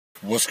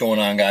What's going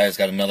on, guys?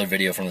 Got another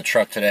video from the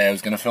truck today. I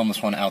was going to film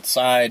this one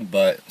outside,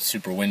 but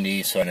super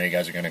windy, so I know you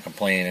guys are going to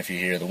complain if you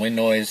hear the wind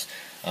noise.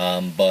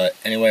 But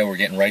anyway, we're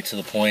getting right to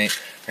the point.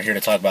 We're here to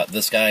talk about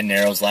this guy,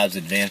 Narrows Labs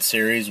Advanced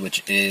Series,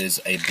 which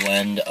is a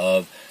blend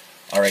of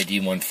RAD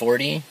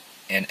 140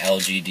 and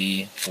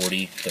LGD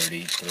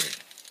 4033.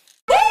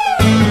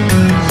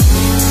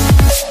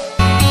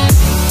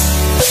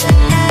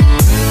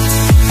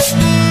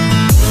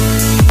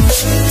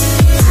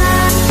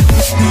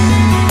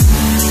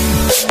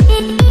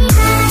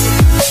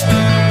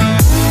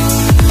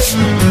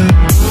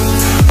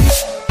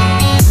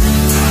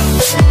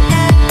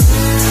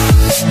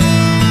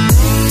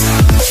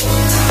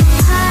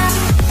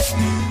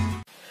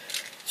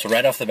 So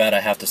right off the bat,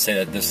 I have to say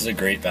that this is a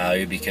great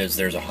value because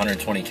there's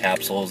 120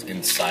 capsules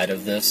inside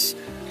of this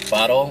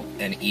bottle,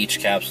 and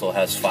each capsule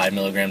has 5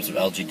 milligrams of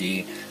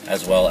LGD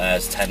as well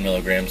as 10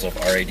 milligrams of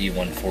RAD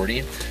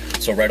 140.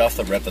 So right off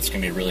the rip, that's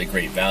going to be a really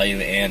great value,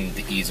 and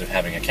the ease of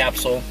having a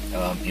capsule.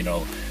 You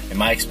know, in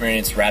my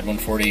experience, RAD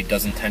 140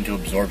 doesn't tend to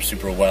absorb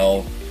super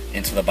well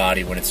into the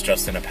body when it's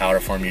just in a powder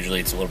form.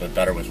 Usually it's a little bit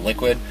better with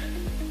liquid.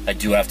 I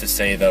do have to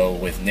say, though,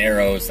 with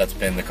Narrows, that's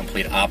been the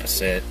complete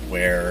opposite,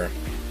 where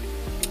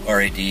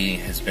RAD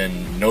has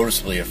been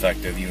noticeably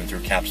effective even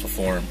through capsule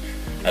form,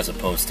 as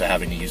opposed to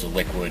having to use a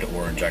liquid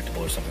or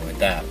injectable or something like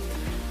that.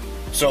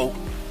 So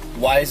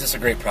why is this a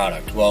great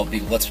product? Well,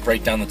 let's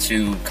break down the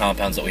two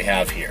compounds that we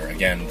have here,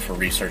 again, for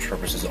research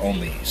purposes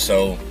only.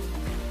 So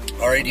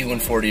RAD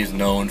 140 is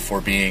known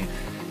for being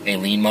a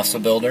lean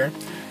muscle builder.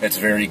 It's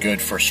very good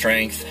for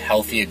strength,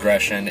 healthy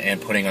aggression,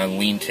 and putting on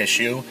lean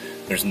tissue.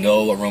 There's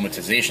no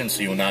aromatization,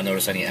 so you will not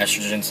notice any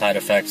estrogen side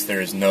effects. There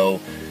is no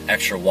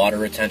extra water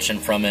retention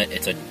from it.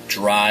 It's a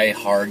dry,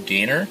 hard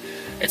gainer.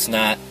 It's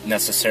not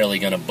necessarily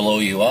going to blow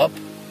you up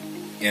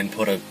and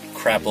put a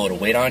crap load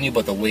of weight on you,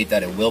 but the weight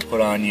that it will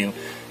put on you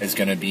is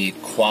going to be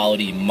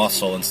quality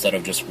muscle instead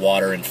of just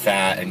water and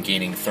fat and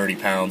gaining 30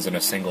 pounds in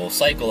a single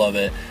cycle of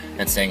it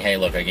and saying, hey,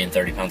 look, I gained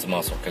 30 pounds of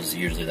muscle, because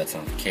usually that's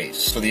not the case.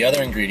 So the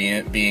other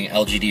ingredient being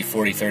LGD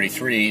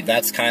 4033,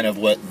 that's kind of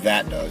what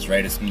that does,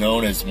 right? It's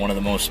known as one of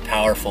the most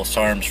powerful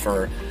SARMs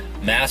for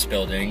mass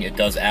building. It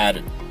does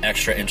add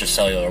extra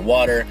intracellular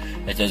water.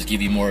 It does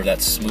give you more of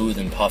that smooth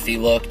and puffy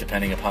look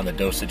depending upon the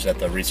dosage that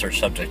the research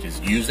subject is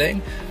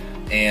using.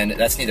 And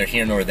that's neither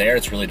here nor there.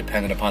 It's really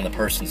dependent upon the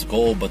person's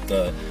goal, but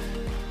the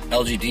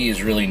LGD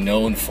is really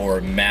known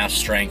for mass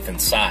strength and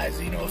size.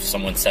 You know, if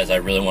someone says, I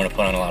really want to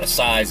put on a lot of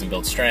size and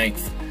build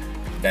strength,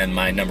 then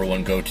my number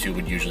one go-to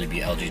would usually be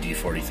LGD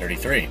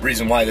 4033. The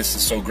reason why this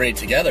is so great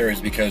together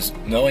is because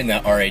knowing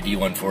that RAD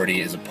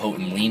 140 is a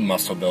potent lean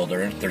muscle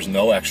builder, there's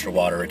no extra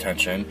water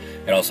retention,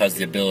 it also has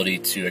the ability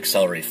to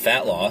accelerate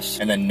fat loss,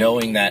 and then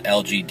knowing that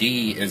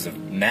LGD is a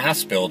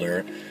mass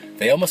builder,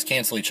 they almost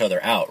cancel each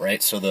other out,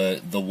 right? So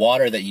the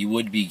water that you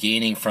would be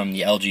gaining from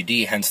the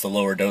LGD, hence the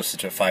lower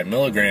dosage of 5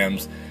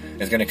 milligrams,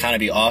 is going to kind of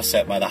be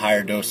offset by the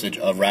higher dosage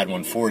of RAD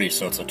 140,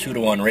 so it's a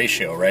 2-to-1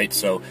 ratio, right?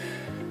 So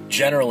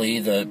generally,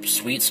 the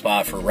sweet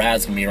spot for RAD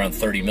is going to be around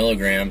 30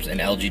 milligrams, and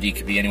LGD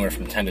could be anywhere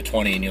from 10 to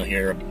 20, and you'll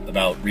hear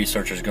about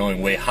researchers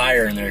going way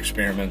higher in their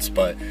experiments,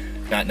 but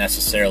not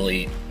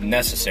necessarily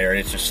necessary.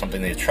 It's just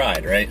something they've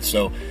tried, right?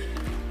 So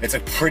it's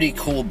a pretty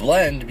cool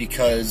blend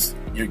because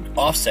you're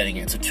offsetting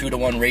it. It's a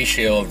 2-to-1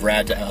 ratio of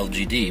RAD to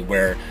LGD,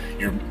 where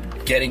you're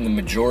getting the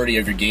majority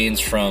of your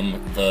gains from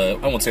I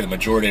won't say the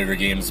majority of your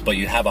gains, but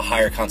you have a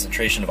higher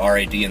concentration of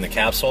RAD in the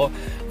capsule.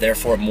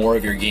 Therefore, more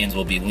of your gains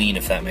will be lean,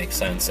 if that makes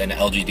sense. And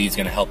LGD is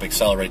going to help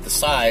accelerate the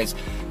size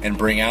and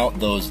bring out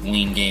those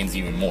lean gains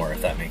even more,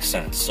 if that makes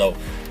sense. So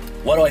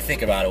what do I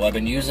think about it? Well, I've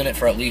been using it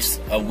for at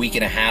least a week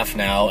and a half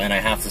now, and I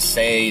have to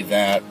say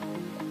that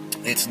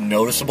it's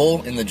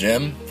noticeable in the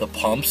gym. The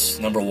pumps,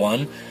 number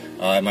one.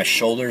 My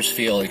shoulders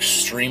feel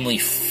extremely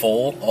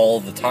full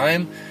all the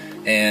time.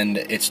 And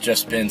it's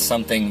just been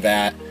something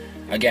that,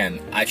 again,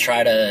 I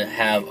try to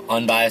have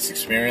unbiased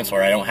experience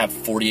where I don't have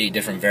 48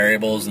 different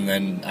variables and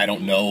then I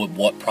don't know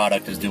what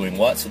product is doing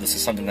what. So this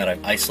is something that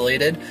I've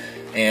isolated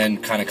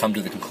and kind of come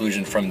to the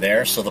conclusion from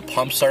there. So the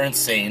pumps are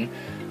insane.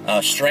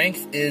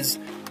 Strength is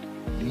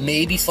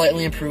maybe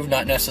slightly improved,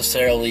 not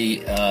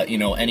necessarily you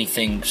know,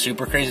 anything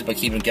super crazy, but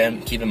keep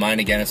in mind,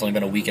 again, it's only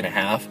been a week and a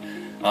half.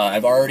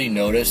 I've already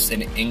noticed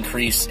an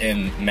increase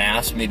in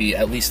mass, maybe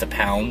at least a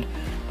pound,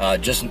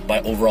 just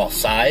by overall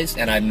size,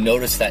 and I've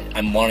noticed that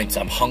I'm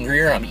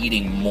hungrier, I'm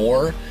eating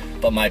more,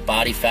 but my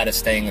body fat is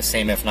staying the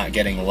same, if not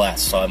getting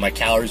less. So my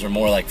calories are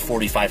more like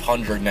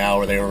 4,500 now,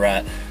 where they were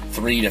at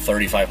 3,000 to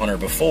 3,500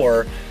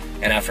 before.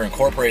 And after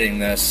incorporating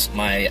this,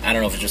 I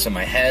don't know if it's just in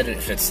my head,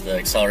 if it's the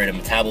accelerated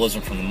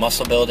metabolism from the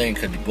muscle building,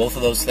 could be both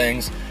of those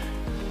things.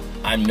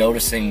 I'm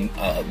noticing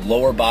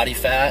lower body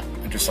fat,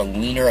 just a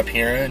leaner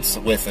appearance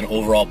with an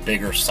overall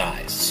bigger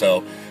size.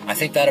 So I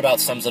think that about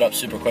sums it up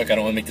super quick. I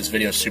don't want to make this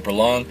video super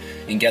long.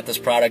 You can get this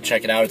product,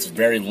 check it out. It's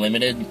very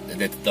limited,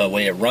 the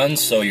way it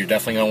runs, so you're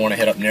definitely going to want to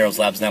hit up Narrows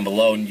Labs down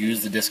below and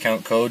use the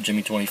discount code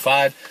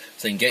Jimmy25.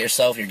 so you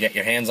can get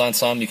your hands on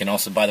some. You can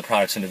also buy the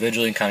products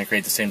individually and kind of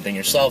create the same thing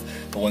yourself,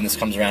 but when this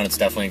comes around, it's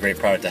definitely a great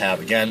product to have.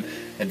 Again,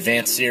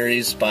 Advanced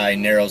Series by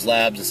Narrows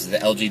Labs. This is the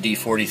LGD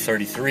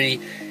 4033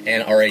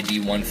 and RAD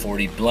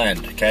 140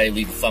 blend. Okay,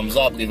 leave a thumbs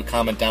up, leave a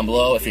comment down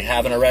below. If you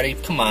haven't already,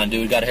 come on,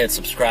 dude, gotta hit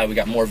subscribe. We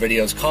got more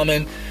videos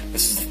coming.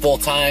 This is a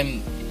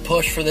full-time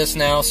push for this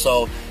now,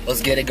 so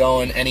let's get it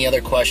going. Any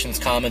other questions,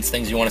 comments,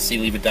 things you want to see,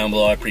 leave it down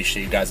below. I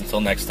appreciate you guys.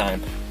 Until next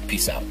time,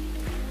 peace out.